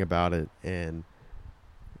was reading about it, and,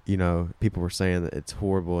 people were saying that it's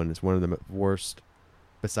horrible, and it's one of the worst,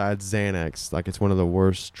 besides Xanax, like, it's one of the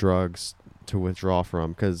worst drugs to withdraw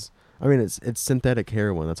from, because, I mean, it's synthetic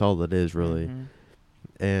heroin. That's all it is, really. Mm-hmm.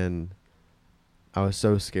 And I was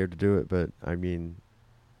so scared to do it, but I mean,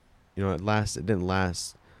 it didn't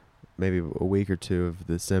last maybe a week or two of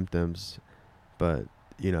the symptoms, but,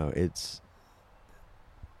 it's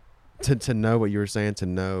to know what you were saying, to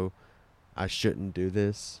know I shouldn't do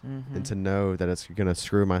this, and to know that it's going to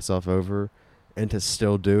screw myself over, and to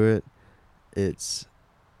still do it. It's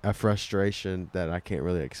a frustration that I can't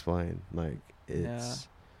really explain. Like, it's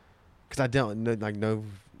because I don't know,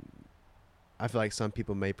 I feel like some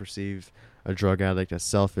people may perceive a drug addict as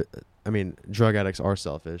selfish. I mean, drug addicts are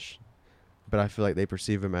selfish, but I feel like they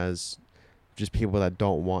perceive them as just people that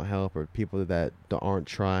don't want help, or people that aren't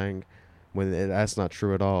trying, when that's not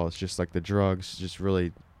true at all. It's just like the drugs just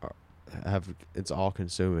really it's all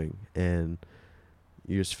consuming, and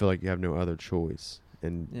you just feel like you have no other choice,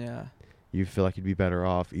 and you feel like you'd be better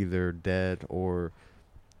off either dead, or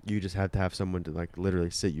you just have to have someone to like literally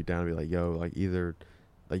sit you down and be like, yo, like, either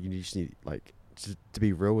like, you just need like to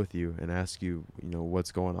be real with you and ask you,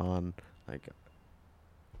 what's going on, like,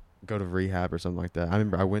 go to rehab or something like that. I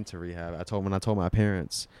remember I went to rehab. I told my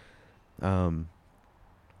parents, the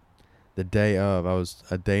day of, I was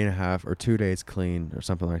a day and a half or 2 days clean or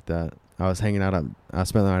something like that. I spent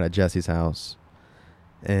the night at Jesse's house,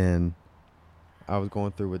 and I was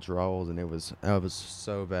going through withdrawals, and it was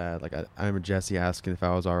so bad. Like I remember Jesse asking if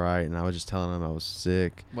I was all right, and I was just telling him I was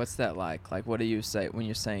sick. What's that like? Like, what do you say when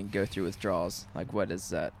you're saying go through withdrawals? Like, what is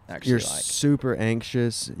that actually You're like? super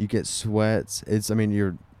anxious. You get sweats.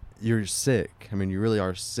 You're sick. I mean, you really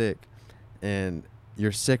are sick, and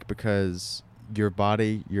you're sick because your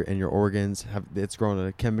body, your organs it's grown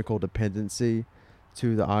a chemical dependency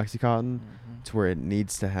to the Oxycontin, to where it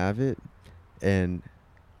needs to have it, and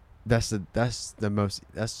that's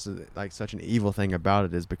like such an evil thing about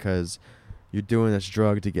it, is because you're doing this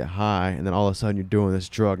drug to get high, and then all of a sudden you're doing this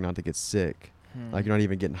drug not to get sick. Like you're not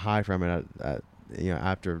even getting high from it at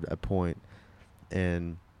after a point.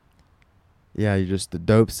 And yeah, you're just, the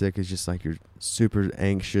dope sick is just like you're super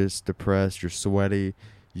anxious, depressed, you're sweaty,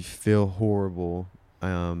 you feel horrible.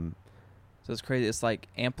 So it's crazy. It's like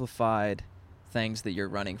amplified things that you're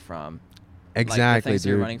running from. Exactly, like the things dude.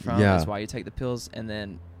 you're running from Yeah. is why you take the pills, and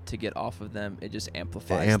then to get off of them, it just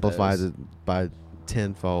amplifies. It amplifies those. it by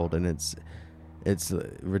tenfold, and it's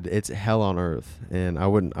hell on earth, and I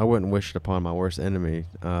wouldn't wish it upon my worst enemy.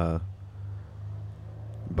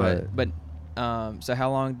 But So how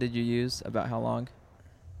long did you use? About how long?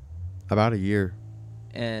 about a year.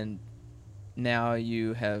 And now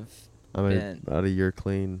you have I mean, been about a year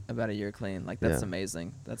clean. about a year clean. Like, that's Yeah.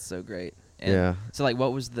 amazing. That's so great. And Yeah. so like,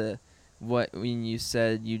 what when you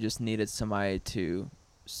said you just needed somebody to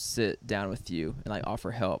sit down with you and like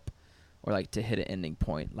offer help, or like to hit an ending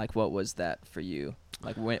point, like what was that for you?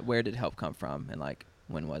 Like where did help come from, and like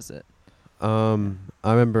when was it? I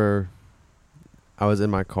remember I was in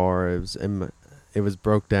my car. It was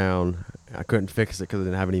broke down. I couldn't fix it because I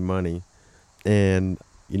didn't have any money, and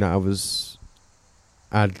I was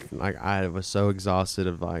so exhausted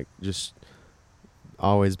of like just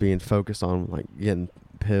always being focused on like getting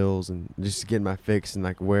pills and just getting my fix, and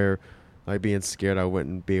like being scared I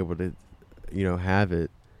wouldn't be able to have it.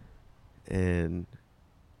 And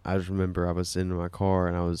I just remember I was in my car,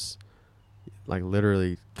 and I was like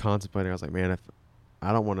literally contemplating. I was like, man, if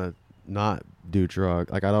I don't want to not do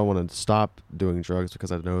drugs, like I don't want to stop doing drugs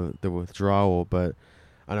because I know the withdrawal, but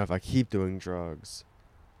I know if I keep doing drugs,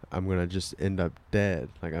 I'm gonna just end up dead.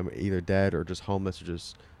 Like I'm either dead or just homeless, or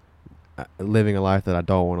just living a life that I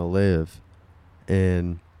don't want to live.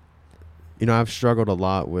 And I've struggled a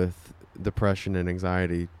lot with depression and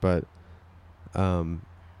anxiety, but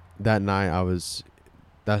that night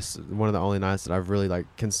that's one of the only nights that I've really like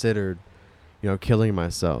considered killing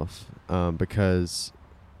myself, because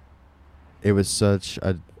it was such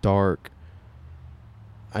a dark,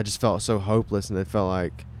 I just felt so hopeless, and it felt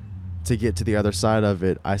like to get to the other side of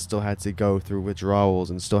it, I still had to go through withdrawals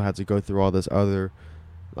and still had to go through all this other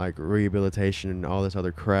like rehabilitation and all this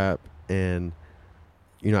other crap. And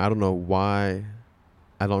I don't know why.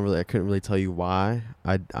 I couldn't really tell you why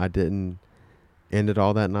I didn't end it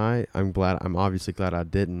all that night. I'm obviously glad I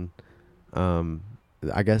didn't.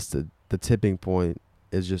 I guess the tipping point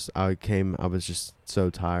is just I was just so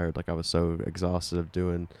tired. Like I was so exhausted of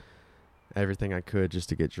doing everything I could just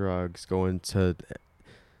to get drugs, going to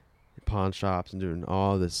pawn shops and doing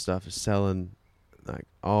all this stuff, selling like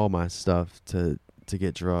all my stuff to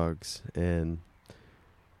get drugs. And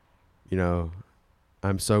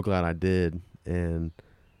I'm so glad I did. And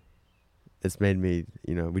it's made me,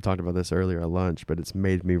 we talked about this earlier at lunch, but it's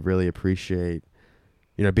made me really appreciate,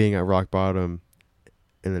 being at rock bottom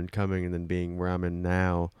and then coming and then being where I'm in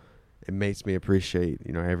now. It makes me appreciate,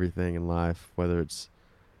 everything in life, whether it's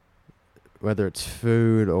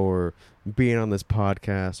food or being on this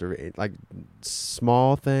podcast or like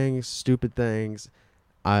small things, stupid things.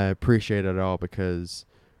 I appreciate it all, because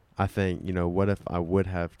I think, what if I would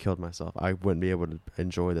have killed myself? I wouldn't be able to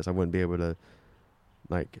enjoy this. I wouldn't be able to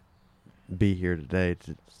like be here today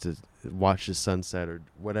to watch the sunset or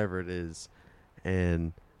whatever it is.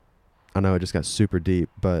 And I know it just got super deep,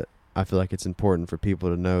 but I feel like it's important for people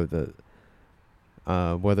to know that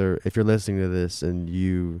if you're listening to this and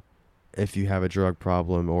if you have a drug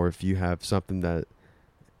problem, or if you have something that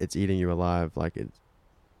it's eating you alive, like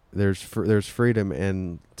there's freedom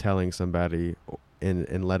in telling somebody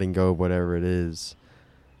and letting go of whatever it is.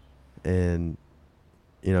 And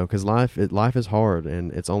because life is hard,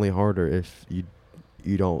 and it's only harder if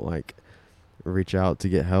you don't like reach out to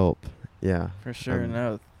get help. Yeah, For sure.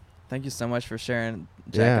 No, thank you so much for sharing,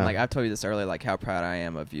 Jack. Yeah. And like I've told you this earlier, like how proud I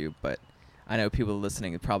am of you, but I know people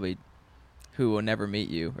listening probably who will never meet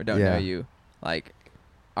you or don't Yeah. know you, like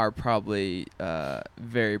are probably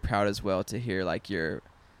very proud as well to hear like your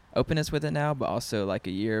openness with it now, but also like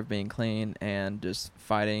a year of being clean and just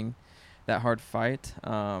fighting that hard fight.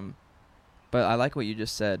 But I like what you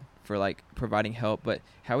just said for like providing help. But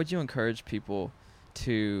how would you encourage people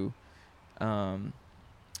to,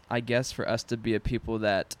 I guess, for us to be a people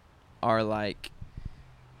that are like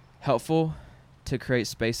helpful to create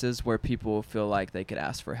spaces where people feel like they could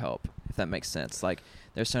ask for help, if that makes sense? Like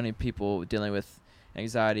there's so many people dealing with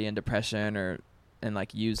anxiety and depression and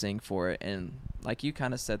like using for it, and like you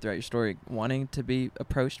kind of said throughout your story, wanting to be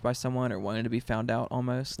approached by someone or wanting to be found out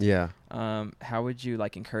almost. Yeah. How would you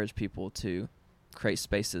like encourage people to create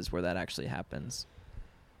spaces where that actually happens?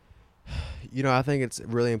 I think it's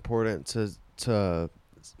really important to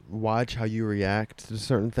watch how you react to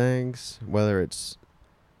certain things, whether it's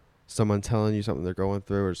someone telling you something they're going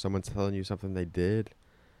through or someone telling you something they did,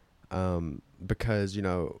 because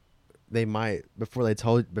they might,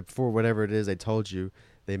 before whatever it is they told you,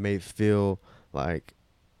 they may feel like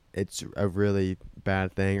it's a really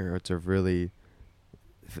bad thing, or it's a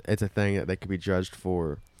thing that they could be judged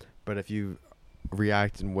for. But if you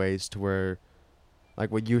react in ways to where,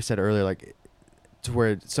 like what you said earlier, like to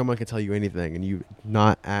where someone can tell you anything and you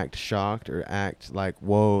not act shocked or act like,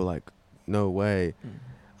 whoa, like no way. Mm-hmm.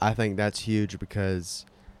 I think that's huge, because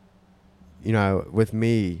with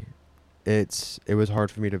me, it was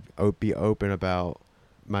hard for me to be open about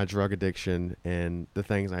my drug addiction and the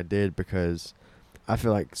things I did, because I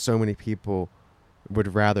feel like so many people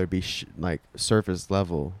would rather be like surface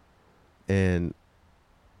level. And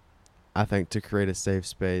I think to create a safe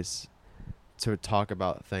space to talk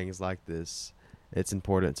about things like this, it's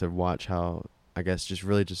important to watch how, I guess, just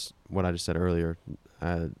what I just said earlier,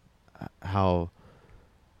 how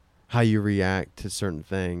you react to certain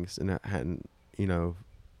things, and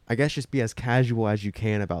I guess just be as casual as you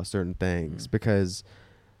can about certain things, because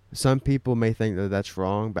some people may think that that's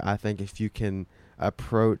wrong, but I think if you can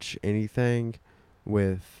approach anything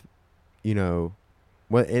with,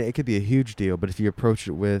 it could be a huge deal, but if you approach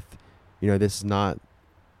it with, this is not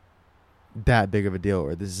that big of a deal,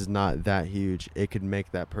 or this is not that huge, it could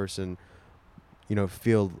make that person,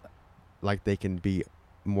 feel like they can be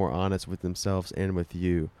more honest with themselves and with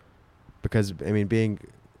you. Because, I mean,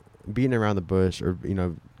 beating around the bush, or,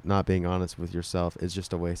 not being honest with yourself is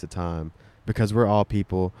just a waste of time, because we're all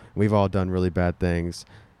people. We've all done really bad things,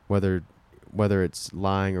 whether it's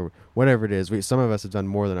lying or whatever it is. Some of us have done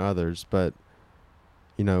more than others, but,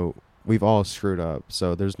 we've all screwed up.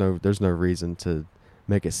 So there's no reason to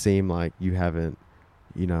make it seem like you haven't,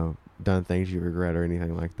 done things you regret or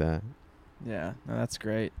anything like that. Yeah, no, that's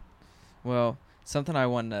great. Well, something I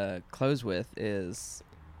want to close with is,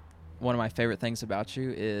 one of my favorite things about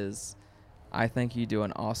you is I think you do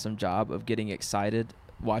an awesome job of getting excited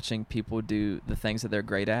watching people do the things that they're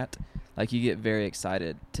great at. Like, you get very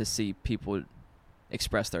excited to see people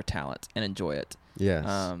express their talent and enjoy it.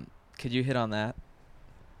 Yes. Could you hit on that?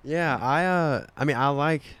 Yeah, I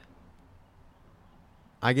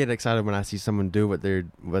get excited when I see someone do what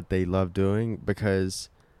they love doing, because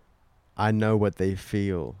I know what they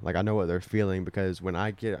feel. Like, I know what they're feeling, because when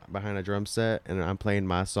I get behind a drum set and I'm playing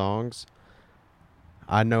my songs,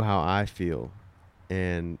 I know how I feel.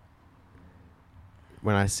 And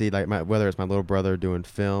when I see, like, whether it's my little brother doing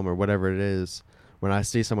film or whatever it is, when I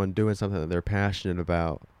see someone doing something that they're passionate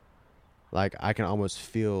about, like, I can almost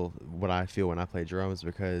feel what I feel when I play drums,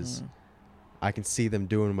 because I can see them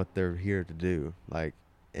doing what they're here to do. Like,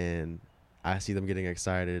 and I see them getting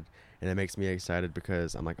excited, and it makes me excited,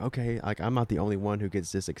 because I'm like, okay, like, I'm not the only one who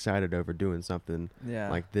gets this excited over doing something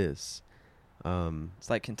like this. It's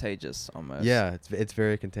like contagious almost. Yeah, it's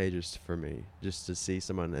very contagious for me, just to see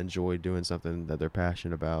someone enjoy doing something that they're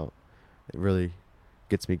passionate about. It really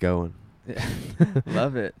gets me going. Yeah.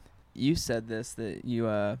 Love it. You said this, that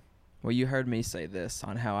you you heard me say this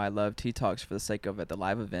on how I love Tea Talks for the sake of at the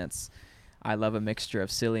live events. I love a mixture of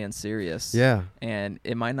silly and serious. Yeah. And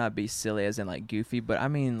it might not be silly as in like goofy, but I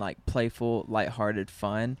mean like playful, lighthearted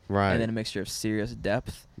fun. Right. And then a mixture of serious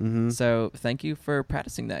depth. Mm-hmm. So thank you for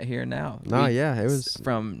practicing that here now. No, it was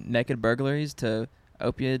from naked burglaries to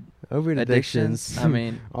opiate addictions. I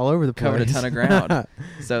mean, all over the place. Covered a ton of ground.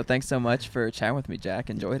 So thanks so much for chatting with me, Jack.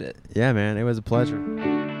 Enjoyed it. Yeah, man. It was a pleasure.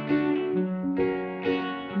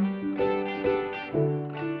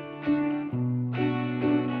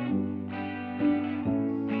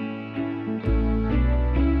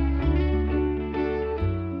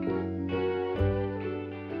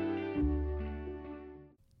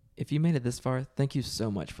 If you made it this far, thank you so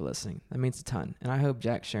much for listening. That means a ton. And I hope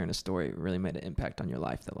Jack sharing a story really made an impact on your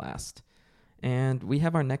life that lasts. And we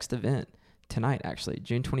have our next event tonight, actually,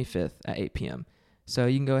 June 25th at 8 p.m. So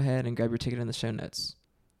you can go ahead and grab your ticket in the show notes.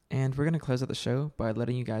 And we're going to close out the show by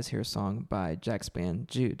letting you guys hear a song by Jack's band,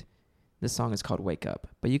 Jude. This song is called Wake Up,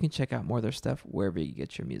 but you can check out more of their stuff wherever you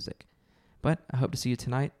get your music. But I hope to see you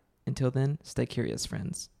tonight. Until then, stay curious,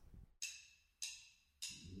 friends.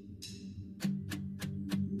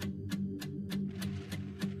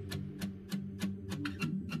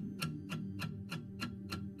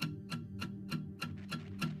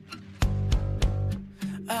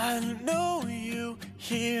 I know you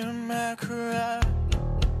hear my cry.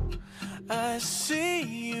 I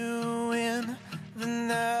see you in the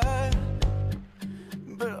night,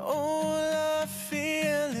 but all I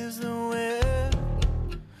feel is the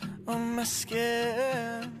wind on my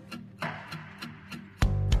skin.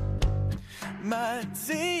 My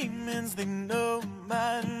demons, they know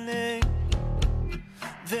my name.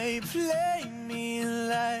 They play me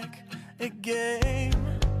like a game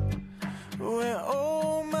where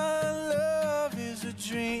all my love is a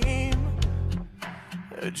dream,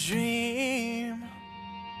 a dream.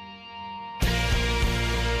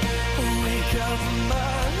 Wake up,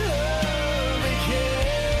 my love, again.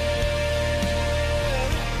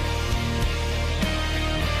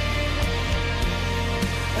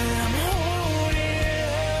 And I'm holding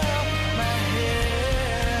up my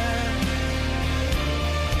hand.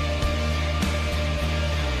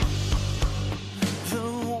 The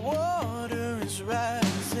water is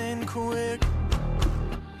rising quick.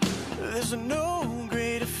 There's no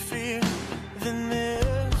greater fear than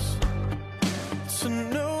this, to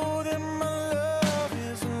know that my love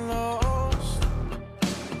is lost,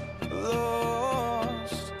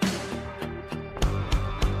 lost.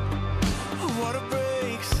 Water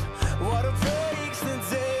breaks the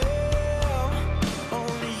dam.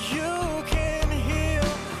 Only you can heal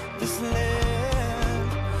this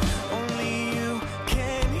land. Only you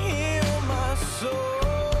can heal my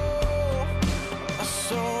soul, my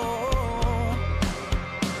soul.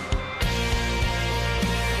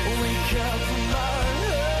 Wake up, my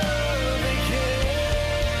love, again.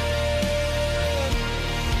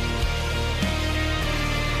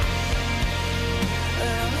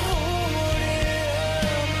 And I'm holding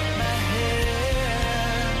up my hand.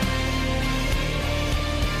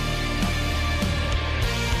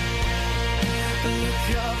 Look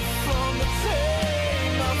up from the pain,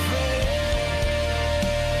 my friend.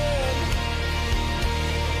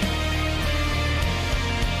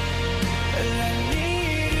 And I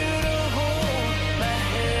need you to hold my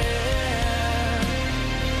hand.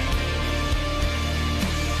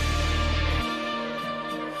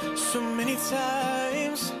 So many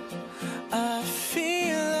times I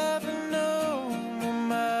feel I've no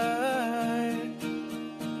mind.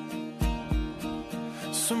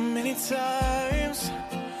 So many times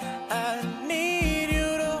I